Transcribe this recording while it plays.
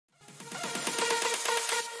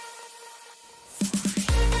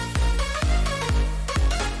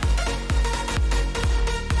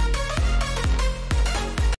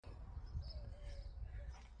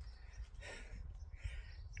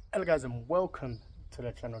guys, and welcome to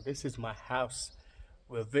the channel. This is my house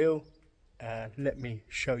reveal. Let me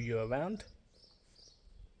show you around.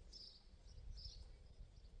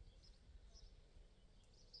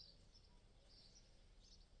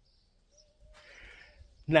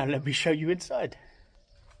 Now let me show you inside.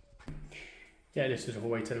 Yeah, this is all the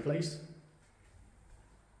way to the place.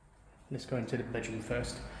 Let's go into the bedroom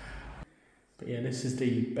first. But yeah, this is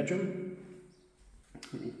the bedroom.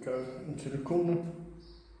 Let me go into the corner.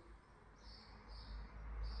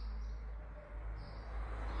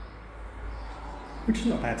 Which is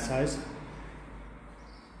not a bad size.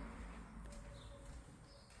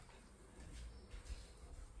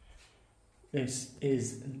 This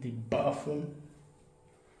is the bathroom.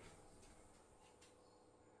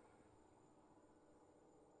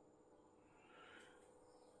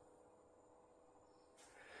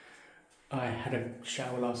 I had a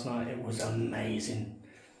shower last night, it was amazing.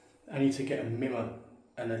 I need to get a mirror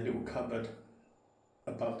and a little cupboard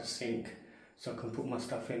above the sink so I can put my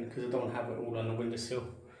stuff in, because I don't have it all on the windowsill.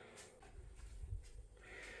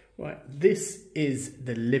 Right, this is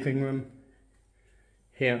the living room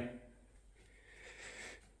here.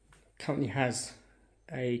 Currently has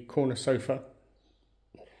a corner sofa.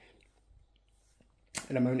 At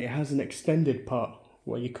the moment it has an extended part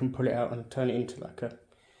where you can pull it out and turn it into like a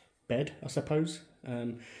bed, I suppose.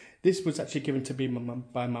 This was actually given to me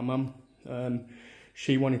by my mum.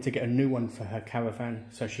 She wanted to get a new one for her caravan,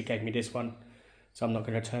 so she gave me this one. So I'm not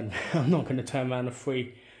going to turn. I'm not going to turn around a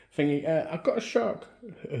free thingy. I've got a shark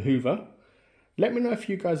Hoover. Let me know if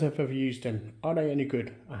you guys have ever used them. Are they any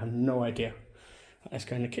good? I have no idea. Let's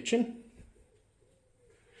go in the kitchen.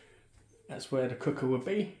 That's where the cooker would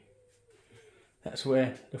be. That's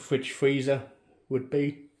where the fridge freezer would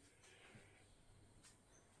be.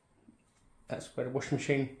 That's where the washing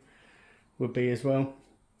machine would be as well.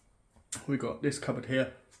 We got this cupboard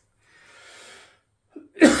here.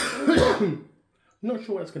 Not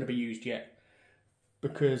sure that's going to be used yet,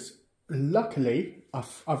 because luckily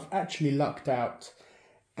I've actually lucked out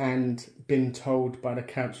and been told by the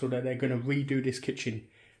council that they're going to redo this kitchen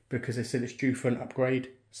because they said it's due for an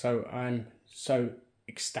upgrade. So I'm so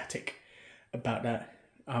ecstatic about that.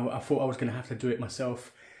 I thought I was going to have to do it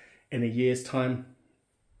myself in a year's time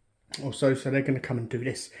or so they're going to come and do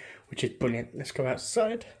this, which is brilliant. Let's go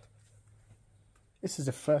outside. This is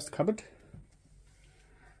the first cupboard.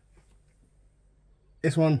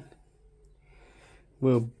 This one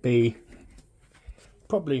will be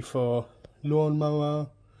probably for lawnmower,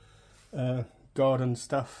 garden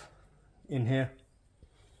stuff in here.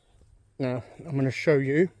 Now I'm going to show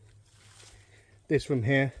you this room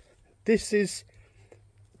here. This is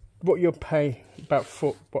what you'll pay about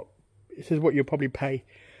this is what you'll probably pay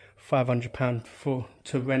 £500 for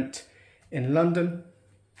to rent in London.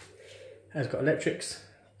 Has got electrics,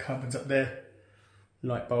 cupboards up there,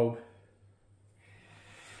 light bulb.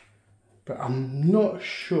 But I'm not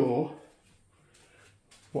sure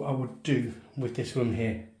what I would do with this room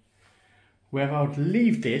here. Whether I would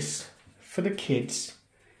leave this for the kids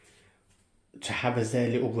to have as their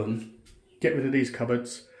little room, get rid of these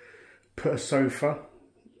cupboards, put a sofa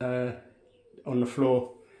on the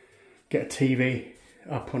floor, get a TV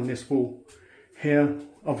up on this wall here,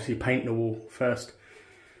 obviously paint the wall first,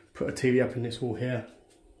 put a TV up in this wall here,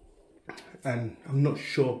 and I'm not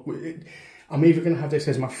sure. I'm either going to have this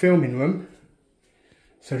as my filming room,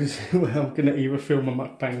 so this is where I'm going to either film my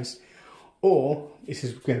mukbangs, or this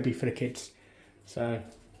is going to be for the kids. So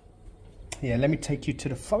yeah, let me take you to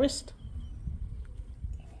the forest.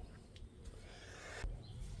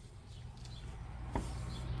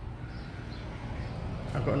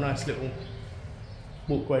 I've got a nice little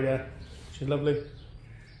walkway there, which is lovely.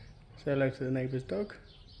 Say hello to the neighbour's dog.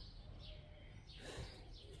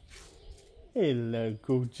 Hello,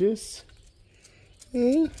 gorgeous.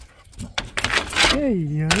 Hey. There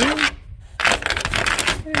you are.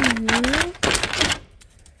 There you are.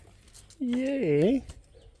 Yeah.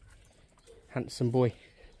 Handsome boy.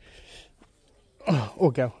 Oh,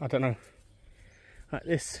 or girl, I don't know. Like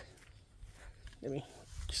this. Let me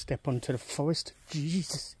step onto the forest.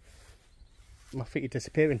 Jesus. My feet are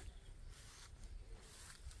disappearing.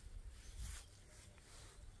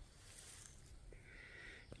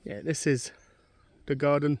 Yeah, this is the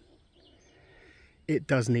garden. It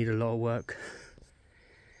does need a lot of work.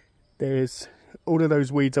 There's all of those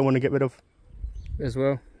weeds I want to get rid of as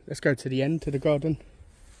well. Let's go to the end, to the garden.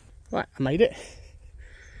 Right, I made it.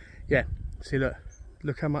 Yeah, see,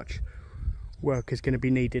 look how much work is going to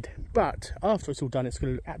be needed. But after it's all done, it's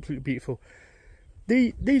going to look absolutely beautiful.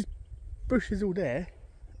 These bushes all there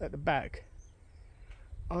at the back,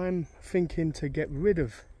 I'm thinking to get rid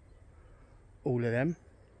of all of them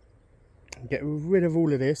get rid of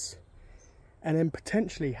all of this, and then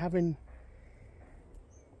potentially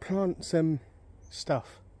plant some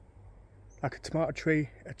stuff like a tomato tree,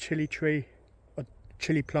 a chili tree, a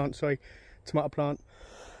chili plant, sorry, tomato plant,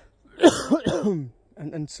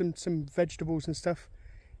 and some vegetables and stuff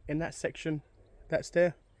in that section that's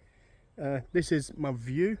there. This is my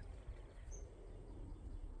view.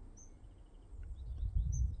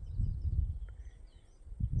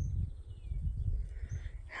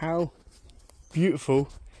 How beautiful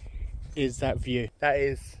is that view? That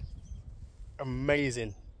is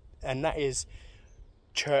amazing, and that is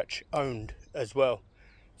church owned as well,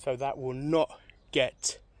 so that will not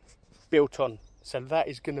get built on. So that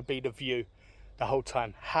is going to be the view the whole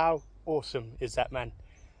time. How awesome is that, man?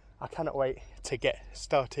 I cannot wait to get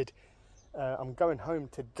started. I'm going home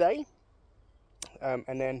today,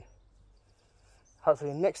 and then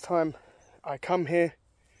hopefully the next time I come here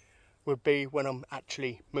would be when I'm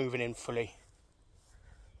actually moving in fully.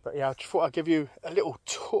 But yeah, I just thought I'd give you a little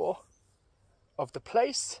tour of the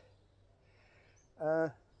place.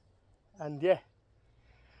 And yeah,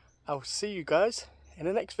 I'll see you guys in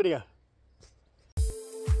the next video.